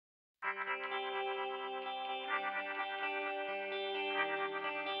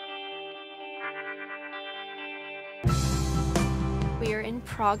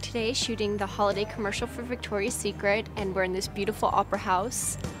Prague today shooting the holiday commercial for Victoria's Secret, and we're in this beautiful opera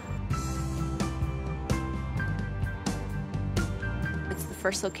house. It's the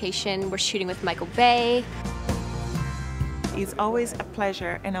first location. We're shooting with Michael Bay. It's always a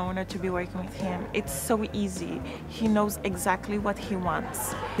pleasure and an honor to be working with him. It's so easy. He knows exactly what he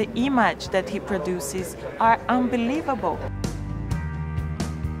wants. The image that he produces are unbelievable.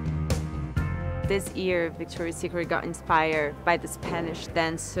 This year, Victoria's Secret got inspired by the Spanish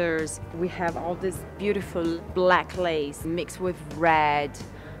dancers. We have all this beautiful black lace mixed with red.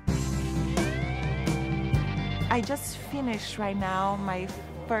 I just finished right now my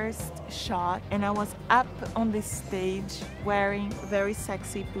first shot, and I was up on the stage wearing a very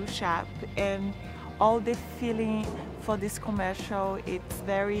sexy push-up, and all the feeling for this commercial, it's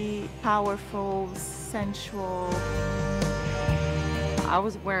very powerful, sensual. I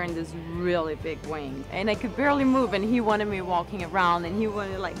was wearing this really big wing and I could barely move, and he wanted me walking around, and he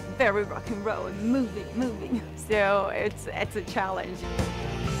wanted like very rock and roll and moving. So it's a challenge.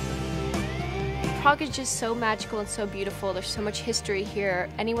 Prague is just so magical and so beautiful. There's so much history here.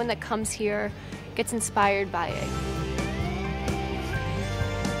 Anyone that comes here gets inspired by it.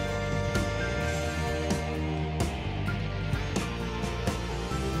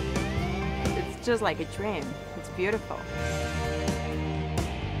 It's just like a dream. It's beautiful.